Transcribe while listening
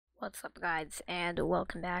What's up guys, and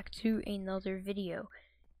welcome back to another video.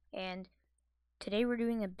 And today we're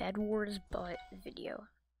doing a Bedwars butt video.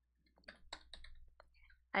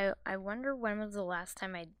 I wonder when was the last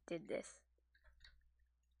time I did this.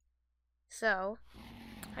 So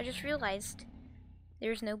I just realized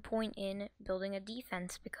there's no point in building a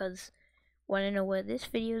defense because wanna know what this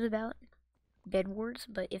video is about? Bedwars,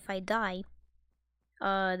 but if I die,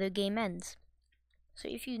 the game ends. So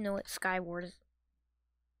if you know what Skywars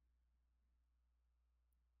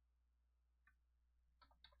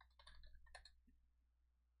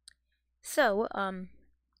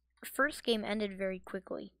first game ended very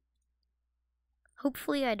quickly.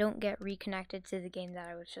 Hopefully I don't get reconnected to the game that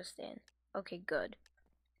I was just in. Okay, good.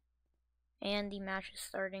 And the match is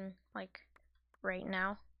starting, like, right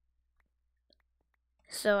now.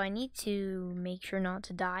 So I need to make sure not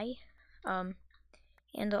to die.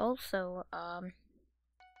 And also,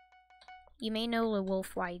 you may know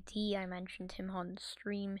LeWolfYT. I mentioned him on the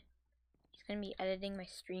stream. He's gonna be editing my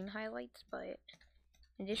stream highlights, but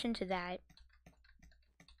in addition to that,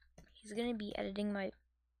 he's gonna be editing my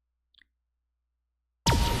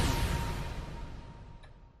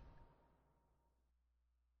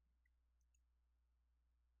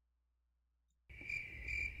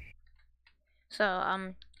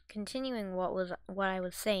continuing what I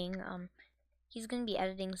was saying, he's gonna be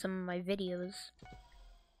editing some of my videos.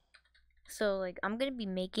 So like I'm gonna be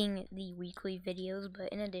making the weekly videos, but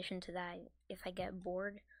in addition to that, if I get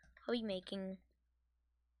bored, I'll be making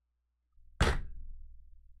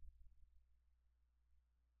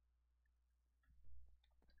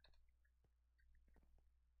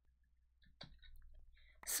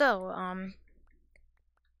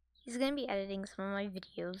he's gonna be editing some of my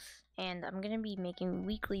videos, and I'm gonna be making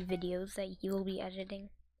weekly videos that he will be editing.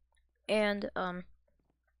 And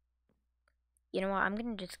you know what, I'm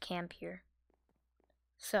gonna just camp here.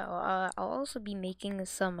 So I'll also be making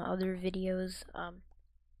some other videos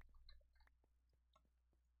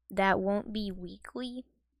that won't be weekly.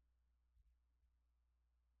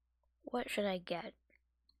 What should I get?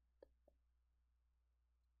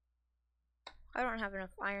 I don't have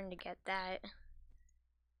enough iron to get that.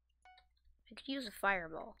 I could use a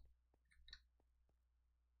fireball.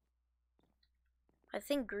 I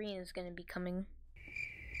think green is gonna be coming.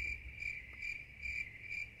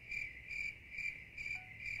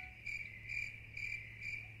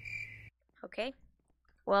 Okay,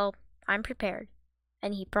 well, I'm prepared,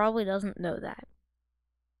 and he probably doesn't know that.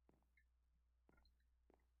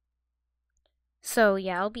 So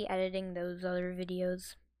yeah, I'll be editing those other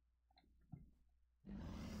videos.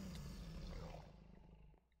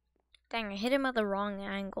 Dang, I hit him at the wrong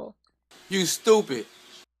angle. You stupid.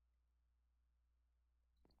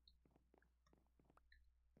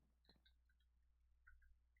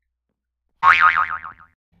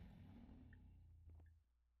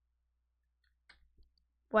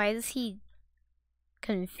 Why is he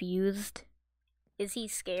confused? Is he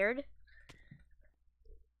scared?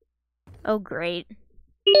 Oh, great.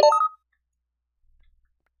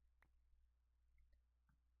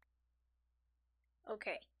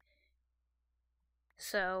 Okay.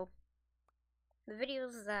 So, the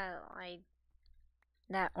videos that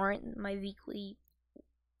aren't my weekly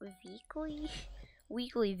videos,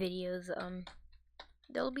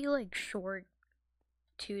 they'll be like short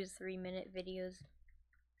 2 to 3 minute videos.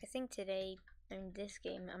 I think today, in this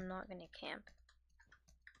game, I'm not gonna camp.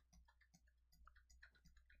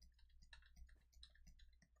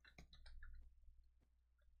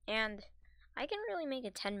 And I can really make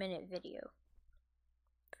a 10-minute video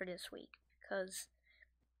for this week, because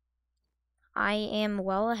I am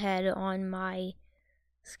well ahead on my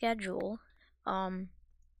schedule. In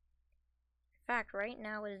fact, right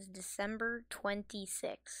now it is December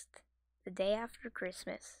 26th, the day after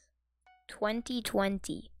Christmas,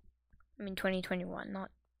 2020. I mean 2021,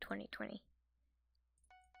 not 2020.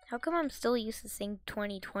 How come I'm still used to saying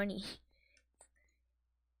 2020?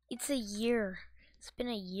 It's a year. It's been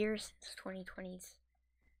a year since 2020's.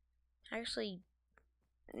 Actually,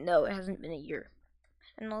 no, it hasn't been a year.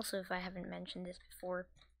 And also, if I haven't mentioned this before,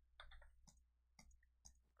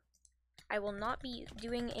 I will not be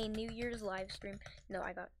doing a New Year's live stream. No,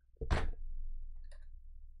 I got...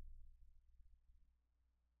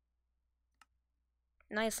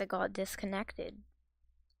 Nice, I got disconnected.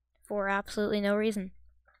 For absolutely no reason.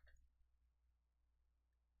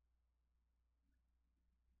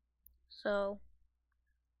 So...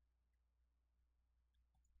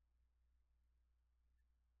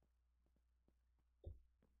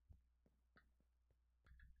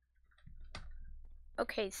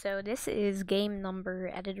 Okay, so this is game number.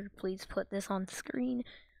 Editor, please put this on screen.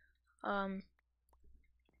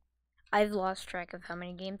 I've lost track of how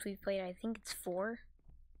many games we've played. I think it's 4.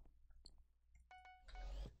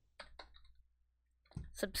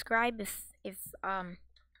 Subscribe if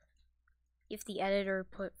the editor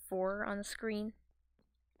put 4 on the screen.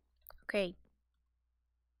 Okay.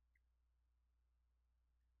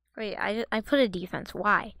 Wait, I put a defense.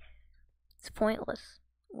 Why? It's pointless.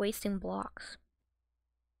 Wasting blocks.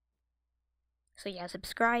 So yeah,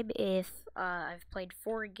 subscribe if I've played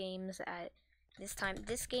 4 games at this time.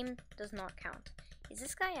 This game does not count. Is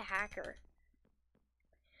this guy a hacker?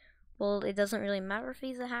 Well, it doesn't really matter if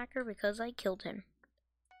he's a hacker because I killed him.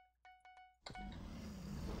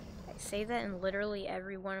 I say that in literally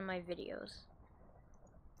every one of my videos.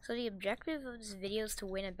 So the objective of this video is to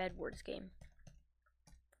win a Bedwars game.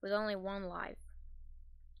 With only 1 live.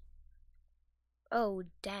 Oh,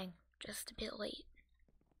 dang. Just a bit late.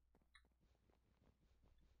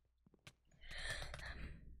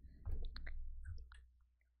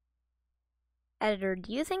 Editor,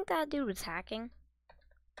 do you think that dude was hacking?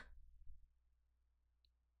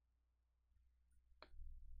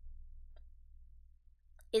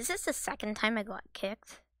 Is this the second time I got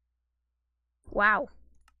kicked? Wow.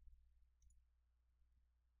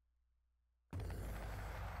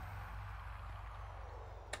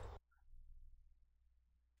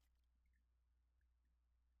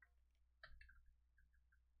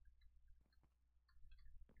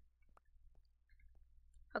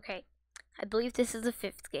 Okay, I believe this is the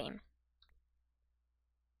 5th game.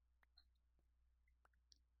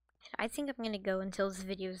 I think I'm gonna go until this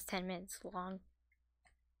video is 10 minutes long.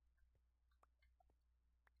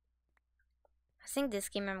 I think this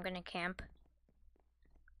game I'm gonna camp.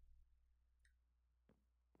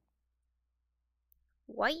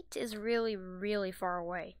 White is really, really far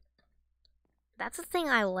away. That's the thing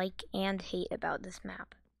I like and hate about this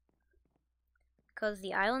map. Because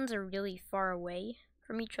the islands are really far away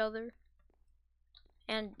from each other.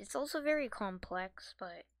 And it's also very complex,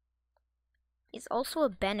 but it's also a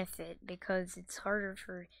benefit because it's harder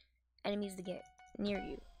for enemies to get near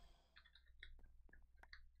you.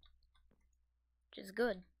 Which is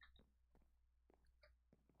good.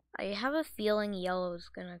 I have a feeling yellow's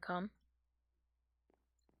gonna come.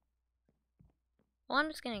 Well, I'm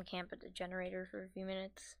just gonna camp at the generator for a few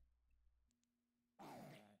minutes.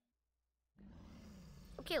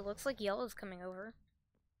 Okay, it looks like yellow's coming over.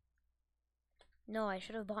 No, I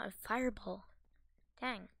should have bought a fireball.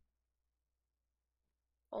 Dang.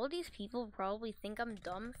 All these people probably think I'm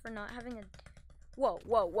dumb for not having a... Whoa,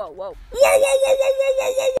 whoa, whoa, whoa.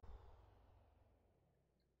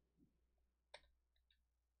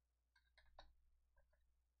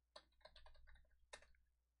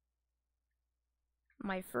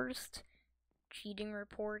 My first cheating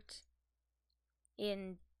report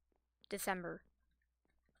in December.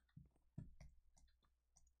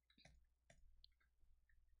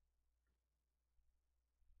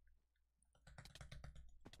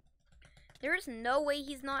 There is no way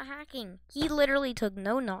he's not hacking. He literally took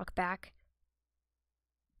no knockback.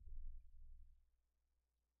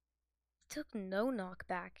 He took no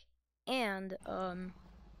knockback. And,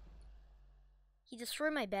 he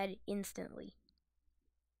destroyed my bed instantly.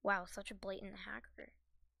 Wow, such a blatant hacker.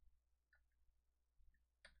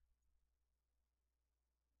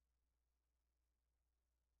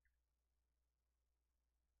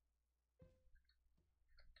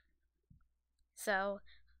 So,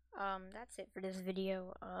 that's it for this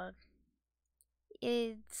video.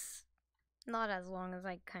 It's not as long as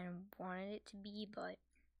I kind of wanted it to be, but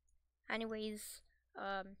anyways,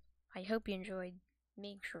 I hope you enjoyed.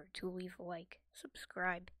 Make sure to leave a like,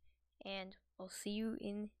 subscribe, and I'll see you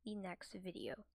in the next video.